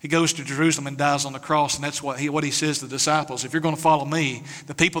 He goes to Jerusalem and dies on the cross, and that's what he says to the disciples. If you're going to follow me,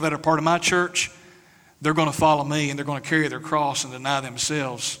 the people that are part of my church, they're going to follow me and they're going to carry their cross and deny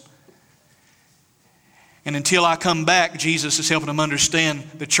themselves. And until I come back, Jesus is helping them understand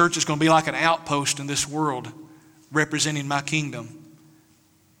the church is going to be like an outpost in this world representing my kingdom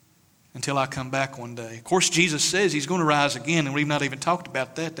until I come back one day. Of course, Jesus says He's going to rise again, and we've not even talked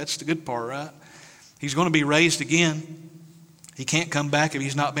about that. That's the good part, right? He's going to be raised again. He can't come back if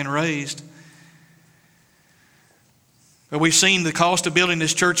He's not been raised. But we've seen the cost of building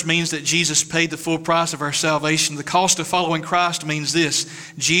this church means that Jesus paid the full price of our salvation. The cost of following Christ means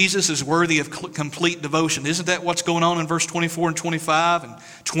this: Jesus is worthy of complete devotion. Isn't that what's going on in verse 24 and 25 and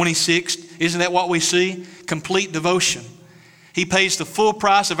 26? Isn't that what we see? Complete devotion. He pays the full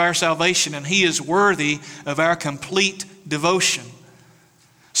price of our salvation, and He is worthy of our complete devotion.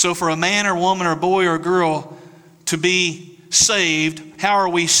 So for a man or woman or boy or girl to be saved. How are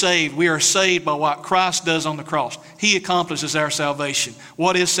we saved? We are saved by what Christ does on the cross. He accomplishes our salvation.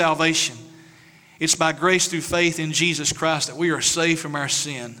 What is salvation? It's by grace through faith in Jesus Christ that we are saved from our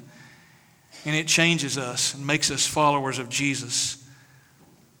sin. And it changes us and makes us followers of Jesus.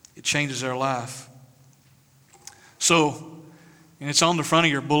 It changes our life. So, and it's on the front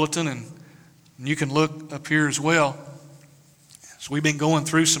of your bulletin, and you can look up here as well. So we've been going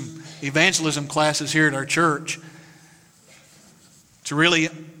through some evangelism classes here at our church to really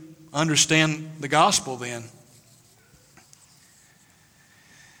understand the gospel then.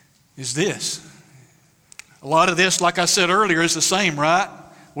 Is this. A lot of this, like I said earlier, is the same, right?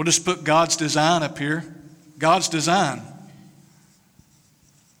 We'll just put God's design up here. God's design.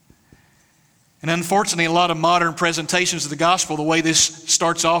 And unfortunately, a lot of modern presentations of the gospel, the way this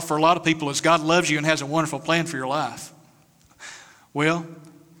starts off for a lot of people is God loves you and has a wonderful plan for your life. Well,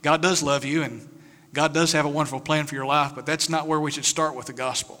 God does love you and God does have a wonderful plan for your life, but that's not where we should start with the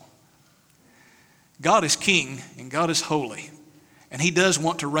gospel. God is king and God is holy, and He does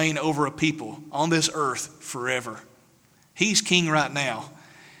want to reign over a people on this earth forever. He's king right now.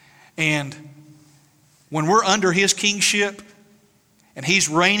 And when we're under His kingship and He's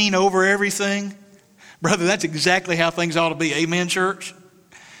reigning over everything, brother, that's exactly how things ought to be. Amen, church?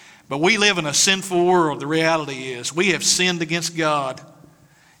 But we live in a sinful world. The reality is we have sinned against God.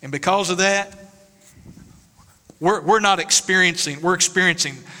 And because of that, we're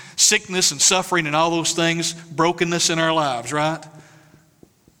experiencing sickness and suffering and all those things, brokenness in our lives, right?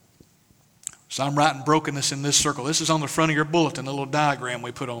 So I'm writing brokenness in this circle. This is on the front of your bulletin, a little diagram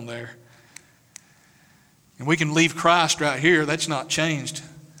we put on there. And we can leave Christ right here. That's not changed.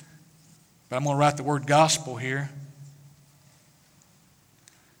 But I'm going to write the word gospel here.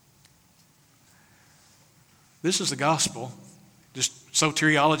 This is the gospel. Just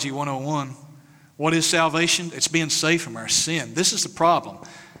Soteriology 101. What is salvation? It's being saved from our sin. This is the problem.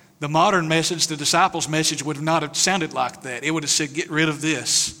 The modern message, the disciples' message, would not have sounded like that. It would have said, get rid of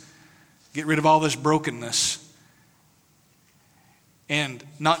this. Get rid of all this brokenness. And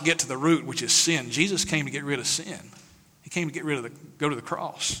not get to the root, which is sin. Jesus came to get rid of sin. He came to go to the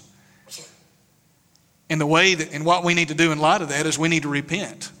cross. And what we need to do in light of that is we need to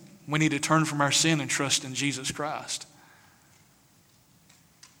repent. We need to turn from our sin and trust in Jesus Christ.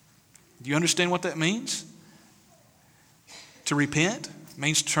 Do you understand what that means? To repent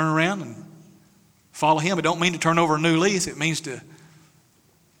means to turn around and follow Him. It don't mean to turn over a new leaf. It means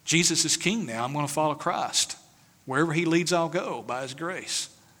Jesus is king now. I'm going to follow Christ. Wherever He leads, I'll go by His grace.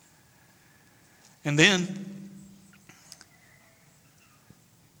 And then,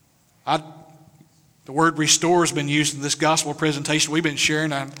 the word restore has been used in this gospel presentation we've been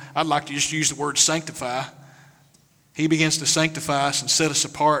sharing. I'd like to just use the word sanctify. He begins to sanctify us and set us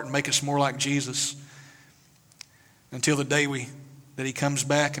apart and make us more like Jesus until the day that He comes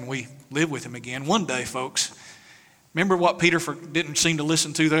back and we live with Him again. One day, folks, remember what Peter didn't seem to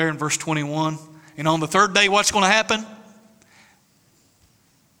listen to there in verse 21? And on the third day, what's going to happen?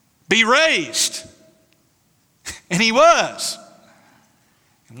 Be raised. And He was.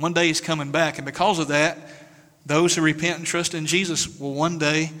 And one day He's coming back. And because of that, those who repent and trust in Jesus will one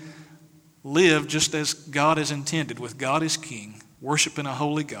day live just as God has intended, with God as King, worshiping a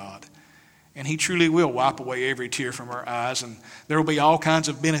holy God. And He truly will wipe away every tear from our eyes. And there will be all kinds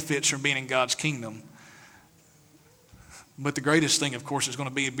of benefits from being in God's kingdom. But the greatest thing, of course, is going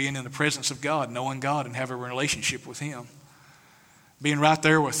to be being in the presence of God, knowing God and having a relationship with Him. Being right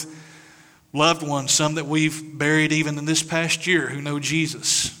there with loved ones, some that we've buried even in this past year who know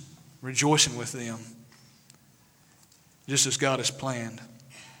Jesus, rejoicing with them, just as God has planned.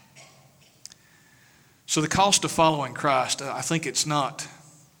 So the cost of following Christ, I think that's not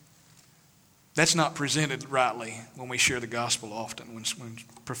presented rightly when we share the gospel often, when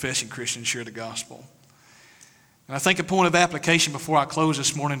professing Christians share the gospel. And I think a point of application before I close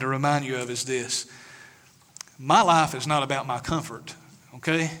this morning to remind you of is this. My life is not about my comfort,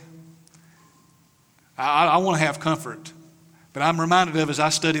 okay? I want to have comfort. But I'm reminded of, as I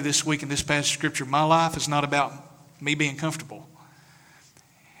study this week in this passage of Scripture, my life is not about me being comfortable.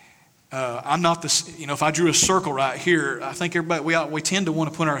 I'm not this, if I drew a circle right here, I think we tend to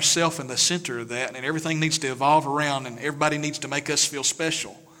want to put ourselves in the center of that, and everything needs to evolve around, and everybody needs to make us feel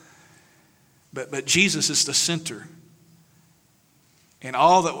special. But Jesus is the center. And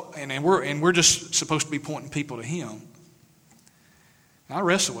we're just supposed to be pointing people to Him. And I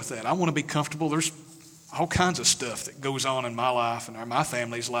wrestle with that. I want to be comfortable. There's all kinds of stuff that goes on in my life and my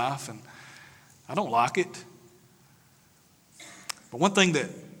family's life, and I don't like it. But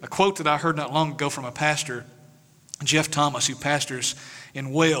a quote that I heard not long ago from a pastor, Jeff Thomas, who pastors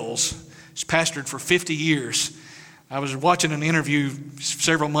in Wales, he's pastored for 50 years. I was watching an interview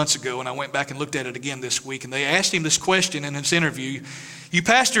several months ago, and I went back and looked at it again this week, and they asked him this question in this interview. You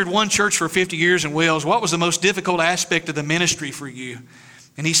pastored one church for 50 years in Wales. What was the most difficult aspect of the ministry for you?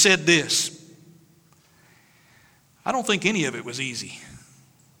 And he said this: I don't think any of it was easy.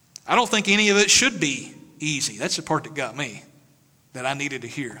 I don't think any of it should be easy. That's the part that got me, that I needed to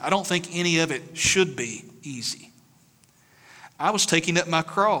hear. I don't think any of it should be easy. I was taking up my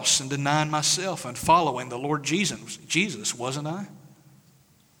cross and denying myself and following the Lord Jesus, wasn't I?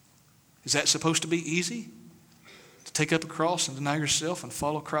 Is that supposed to be easy? To take up a cross and deny yourself and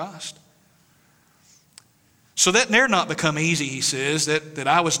follow Christ? So that dare not become easy, he says, that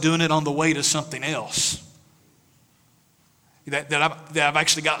I was doing it on the way to something else. That I've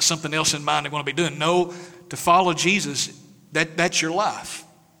actually got something else in mind I want to be doing. No, to follow Jesus, that's your life,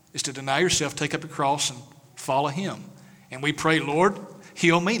 is to deny yourself, take up a cross, and follow Him. And we pray, Lord,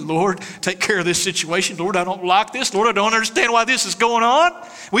 heal me. Lord, take care of this situation. Lord, I don't like this. Lord, I don't understand why this is going on.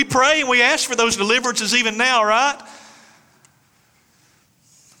 We pray and we ask for those deliverances even now, right?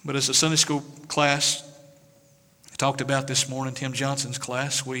 But as a Sunday school class talked about this morning, Tim Johnson's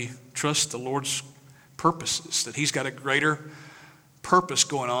class, we trust the Lord's purposes, that He's got a greater purpose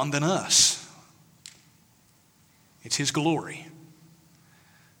going on than us. It's His glory.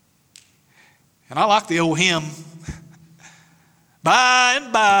 And I like the old hymn, by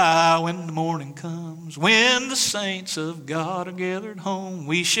and by, when the morning comes, when the saints of God are gathered home,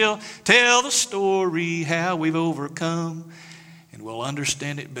 we shall tell the story how we've overcome, and we'll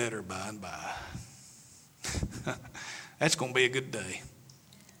understand it better by and by. That's going to be a good day.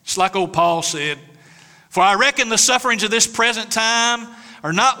 It's like old Paul said, for I reckon the sufferings of this present time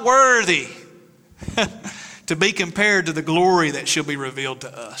are not worthy to be compared to the glory that shall be revealed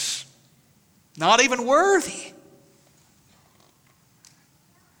to us. Not even worthy.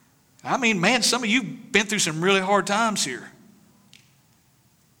 I mean, man, some of you have been through some really hard times here.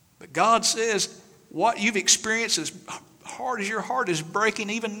 But God says, what you've experienced, as hard as your heart is breaking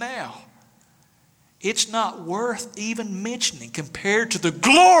even now, it's not worth even mentioning compared to the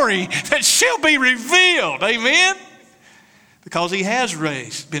glory that shall be revealed. Amen? Because He has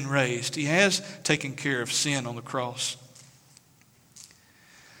been raised. He has taken care of sin on the cross.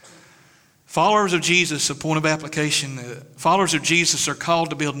 Followers of Jesus, a point of application, followers of Jesus are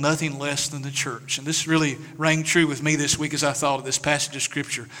called to build nothing less than the church. And this really rang true with me this week as I thought of this passage of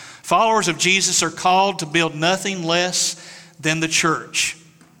Scripture. Followers of Jesus are called to build nothing less than the church.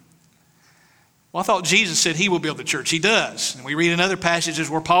 Well, I thought Jesus said He will build the church. He does. And we read in other passages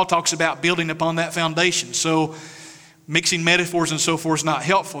where Paul talks about building upon that foundation. So mixing metaphors and so forth is not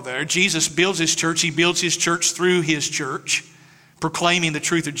helpful there. Jesus builds His church. He builds His church through His church, proclaiming the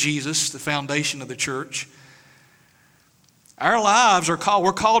truth of Jesus, the foundation of the church. Our lives are called,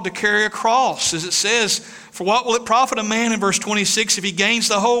 we're called to carry a cross. As it says, for what will it profit a man in verse 26 if he gains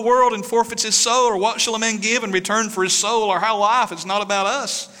the whole world and forfeits his soul? Or what shall a man give in return for his soul? Or our life, it's not about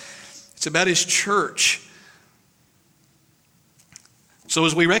us. It's about His church. So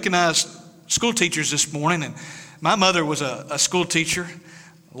as we recognize school teachers this morning, and my mother was a school teacher,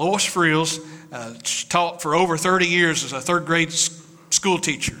 Lois Frills. She taught for over 30 years as a third grade school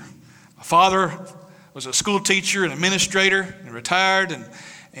teacher. My father was a school teacher and administrator and retired,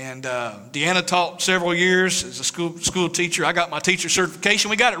 and Deanna taught several years as a school teacher. I got my teacher certification.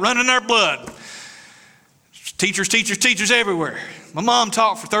 We got it running in our blood. Teachers everywhere. My mom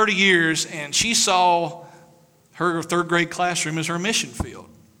taught for 30 years, and she saw her third grade classroom as her mission field.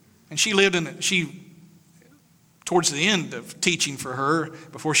 And she lived in it. Towards the end of teaching for her,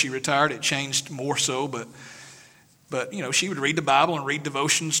 before she retired, it changed more so, but you know, she would read the Bible and read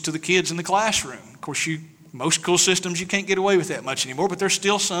devotions to the kids in the classroom. Of course, most school systems, you can't get away with that much anymore, but there's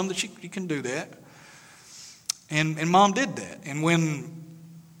still some that you can do that. And Mom did that.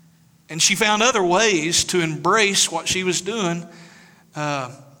 And she found other ways to embrace what she was doing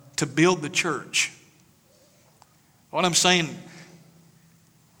to build the church. What I'm saying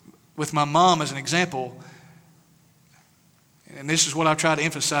with my mom as an example, and this is what I've tried to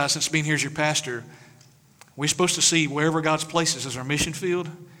emphasize since being here as your pastor, we're supposed to see wherever God's places as our mission field,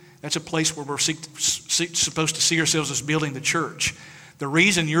 that's a place where we're supposed to see ourselves as building the church. The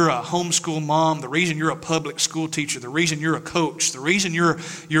reason you're a homeschool mom, the reason you're a public school teacher, the reason you're a coach, the reason you're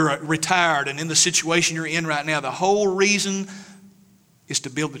retired and in the situation you're in right now, the whole reason is to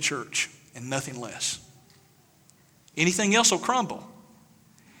build the church and nothing less. Anything else will crumble.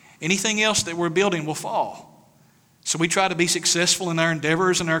 Anything else that we're building will fall. So we try to be successful in our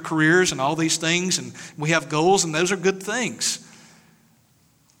endeavors and our careers and all these things, and we have goals, and those are good things.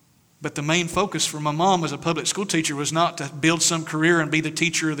 But the main focus for my mom as a public school teacher was not to build some career and be the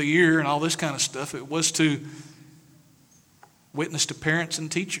teacher of the year and all this kind of stuff. It was to Witness to parents and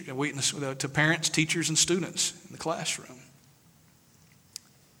teachers, witness to parents, teachers, and students in the classroom.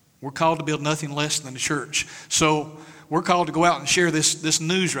 We're called to build nothing less than the church. So we're called to go out and share this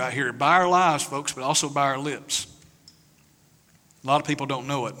news right here by our lives, folks, but also by our lips. A lot of people don't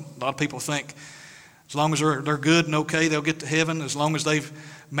know it. A lot of people think as long as they're good and okay, they'll get to heaven. As long as they've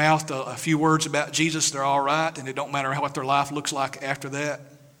mouthed a few words about Jesus, they're all right, and it don't matter what their life looks like after that.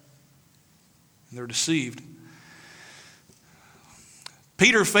 And they're deceived.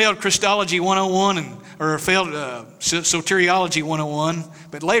 Peter failed Christology 101 or failed Soteriology 101,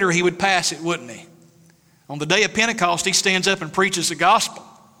 but later he would pass it, wouldn't he? On the day of Pentecost, he stands up and preaches the gospel.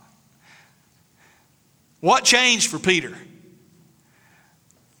 What changed for Peter?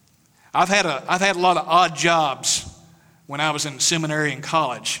 I've had a lot of odd jobs when I was in seminary and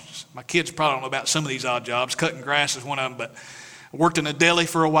college. My kids probably don't know about some of these odd jobs. Cutting grass is one of them, but I worked in a deli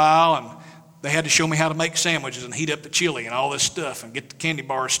for a while, and they had to show me how to make sandwiches and heat up the chili and all this stuff and get the candy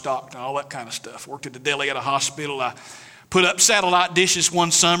bars stocked and all that kind of stuff. Worked at the deli at a hospital. I put up satellite dishes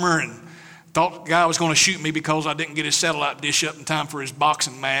one summer and thought the guy was going to shoot me because I didn't get his satellite dish up in time for his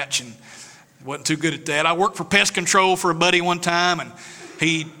boxing match, and wasn't too good at that. I worked for pest control for a buddy one time, and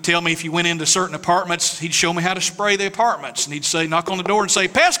he'd tell me if you went into certain apartments, he'd show me how to spray the apartments. And he'd say, knock on the door and say,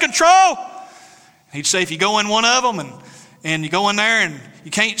 pest control! He'd say, if you go in one of them and you go in there and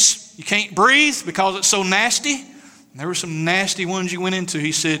you can't breathe because it's so nasty. And there were some nasty ones you went into.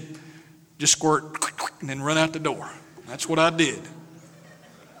 He said, just squirt and then run out the door. That's what I did.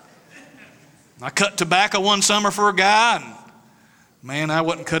 I cut tobacco one summer for a guy, and man, I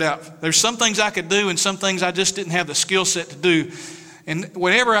wasn't cut out. There's some things I could do and some things I just didn't have the skill set to do. And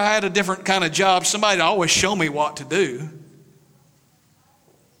whenever I had a different kind of job, somebody would always show me what to do.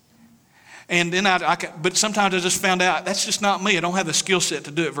 And then but sometimes I just found out that's just not me. I don't have the skill set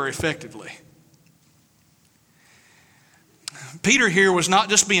to do it very effectively. Peter here was not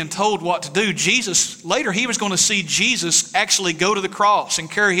just being told what to do. Later he was going to see Jesus actually go to the cross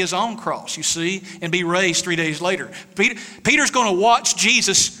and carry his own cross, you see, and be raised 3 days later. Peter's going to watch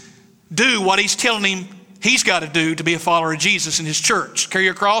Jesus do what he's telling him he's got to do to be a follower of Jesus in his church. Carry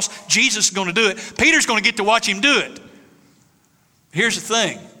your cross. Jesus is going to do it. Peter's going to get to watch him do it. Here's the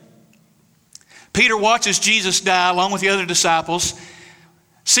thing. Peter watches Jesus die along with the other disciples,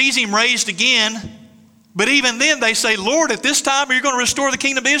 sees him raised again, but even then they say, Lord, at this time are you going to restore the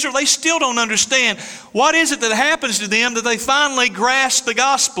kingdom of Israel? They still don't understand. What is it that happens to them that they finally grasp the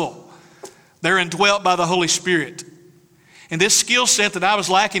gospel? They're indwelt by the Holy Spirit. And this skill set that I was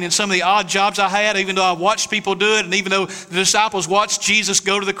lacking in some of the odd jobs I had, even though I watched people do it, and even though the disciples watched Jesus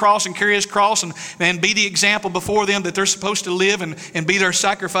go to the cross and carry his cross and be the example before them that they're supposed to live and be their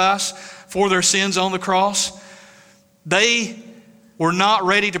sacrifice for their sins on the cross, they were not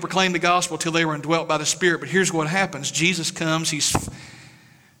ready to proclaim the gospel till they were indwelt by the Spirit. But here's what happens. Jesus comes,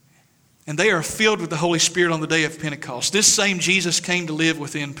 and they are filled with the Holy Spirit on the day of Pentecost. This same Jesus came to live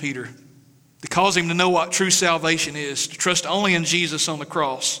within Peter, to cause him to know what true salvation is, to trust only in Jesus on the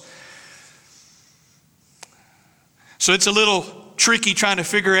cross. So it's a little tricky trying to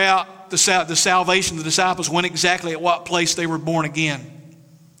figure out the salvation of the disciples, when exactly at what place they were born again.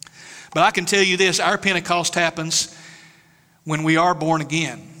 But I can tell you this, our Pentecost happens when we are born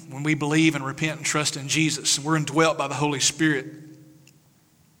again, when we believe and repent and trust in Jesus, and we're indwelt by the Holy Spirit.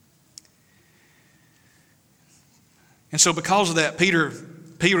 And so because of that, Peter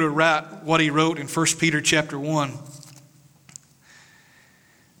would write what he wrote in 1 Peter chapter 1.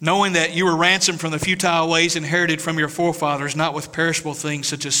 Knowing that you were ransomed from the futile ways inherited from your forefathers, not with perishable things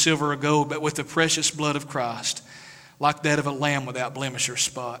such as silver or gold, but with the precious blood of Christ, like that of a lamb without blemish or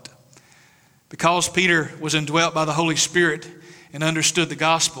spot. Because Peter was indwelt by the Holy Spirit and understood the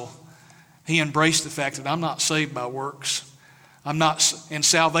gospel, he embraced the fact that I'm not saved by works. And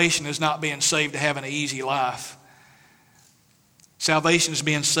salvation is not being saved to have an easy life. Salvation is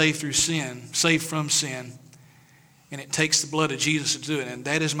being saved through sin, saved from sin. And it takes the blood of Jesus to do it. And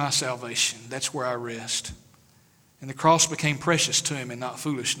that is my salvation. That's where I rest. And the cross became precious to him and not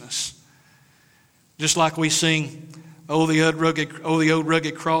foolishness. Just like we sing, oh, the old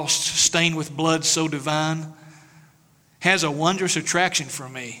rugged cross, stained with blood so divine, has a wondrous attraction for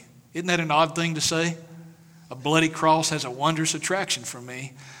me. Isn't that an odd thing to say? A bloody cross has a wondrous attraction for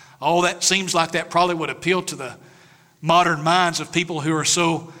me. Oh, that seems like that probably would appeal to the modern minds of people who are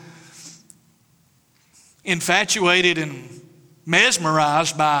so infatuated and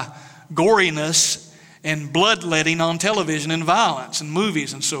mesmerized by goriness and bloodletting on television and violence and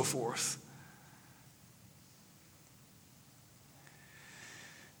movies and so forth.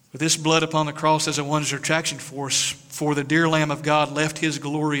 But this blood upon the cross as a wondrous attraction force, for the dear Lamb of God left his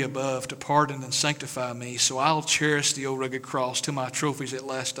glory above to pardon and sanctify me. So I'll cherish the old rugged cross till my trophies at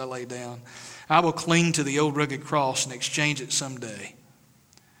last I lay down. I will cling to the old rugged cross and exchange it someday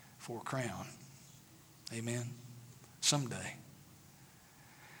for a crown. Amen. Someday.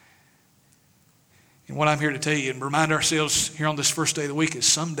 And what I'm here to tell you and remind ourselves here on this first day of the week is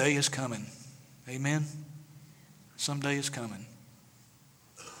someday is coming. Amen. Someday is coming.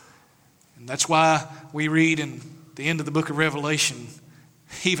 And that's why we read in the end of the book of Revelation,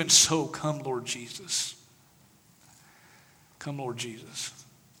 even so, come Lord Jesus. Come Lord Jesus.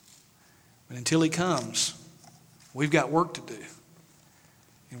 But until he comes, we've got work to do.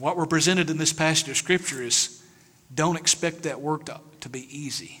 And what we're presented in this passage of Scripture is don't expect that work to be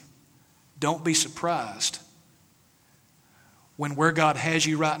easy. Don't be surprised when where God has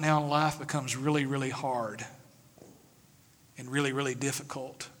you right now in life becomes really, really hard and really, really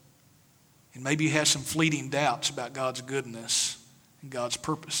difficult. And maybe you have some fleeting doubts about God's goodness and God's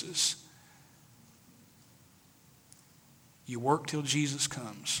purposes. You work till Jesus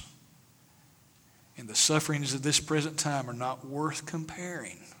comes. And the sufferings of this present time are not worth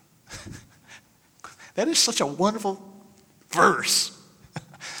comparing. That is such a wonderful verse.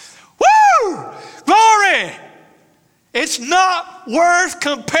 Woo! Glory! It's not worth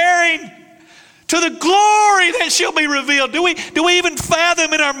comparing to the glory that shall be revealed. Do we even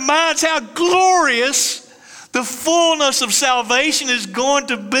fathom in our minds how glorious the fullness of salvation is going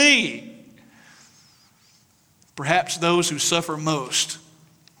to be? Perhaps those who suffer most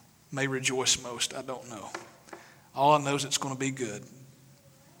may rejoice most. I don't know. All I know is it's going to be good.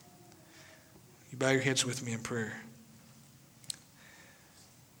 You bow your heads with me in prayer.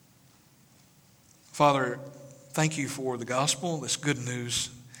 Father, thank you for the gospel, this good news.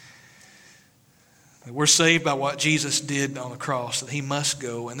 We're saved by what Jesus did on the cross, that he must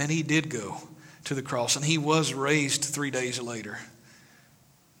go, and then he did go to the cross, and he was raised 3 days later.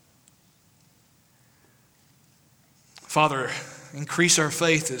 Father, increase our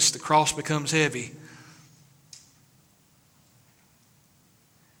faith as the cross becomes heavy.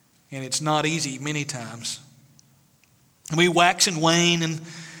 And it's not easy many times. We wax and wane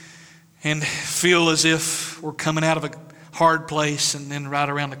and feel as if we're coming out of a hard place, and then right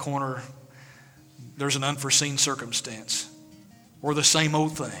around the corner there's an unforeseen circumstance or the same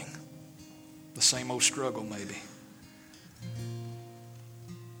old thing, the same old struggle maybe.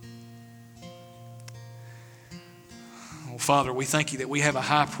 Oh, Father, we thank you that we have a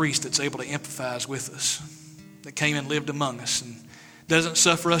high priest that's able to empathize with us, that came and lived among us and doesn't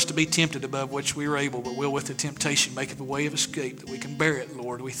suffer us to be tempted above which we are able, but will with the temptation make a way of escape that we can bear it,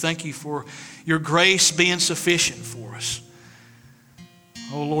 Lord. We thank you for your grace being sufficient for us.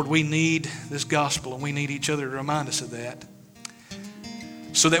 Oh, Lord, we need this gospel, and we need each other to remind us of that.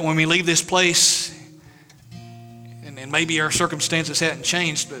 So that when we leave this place, and maybe our circumstances hadn't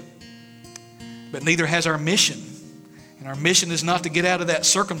changed, but neither has our mission. And our mission is not to get out of that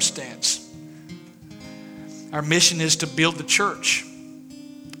circumstance. Our mission is to build the church,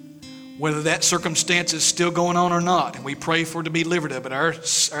 whether that circumstance is still going on or not. And we pray for it to be delivered of it.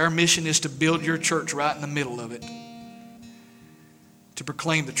 Our mission is to build your church right in the middle of it, to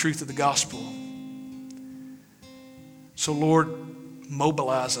proclaim the truth of the gospel. So, Lord,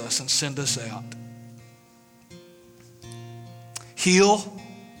 mobilize us and send us out. Heal,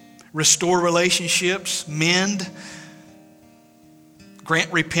 restore relationships, mend,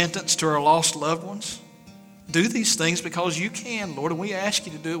 grant repentance to our lost loved ones. Do these things because you can, Lord, and we ask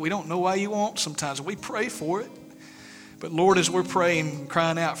you to do it. We don't know why you won't sometimes. We pray for it. But, Lord, as we're praying and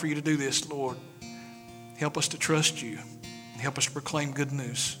crying out for you to do this, Lord, help us to trust you. Help us to proclaim good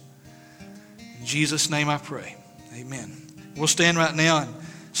news. In Jesus' name I pray. Amen. We'll stand right now and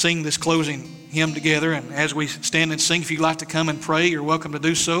sing this closing hymn together. And as we stand and sing, if you'd like to come and pray, you're welcome to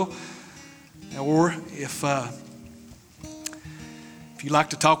do so. Or if you'd like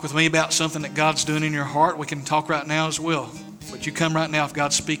to talk with me about something that God's doing in your heart, we can talk right now as well. But you come right now if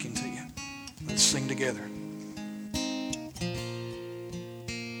God's speaking to you. Let's sing together.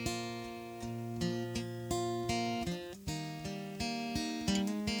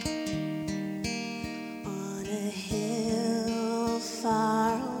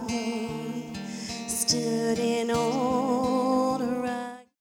 Stood in awe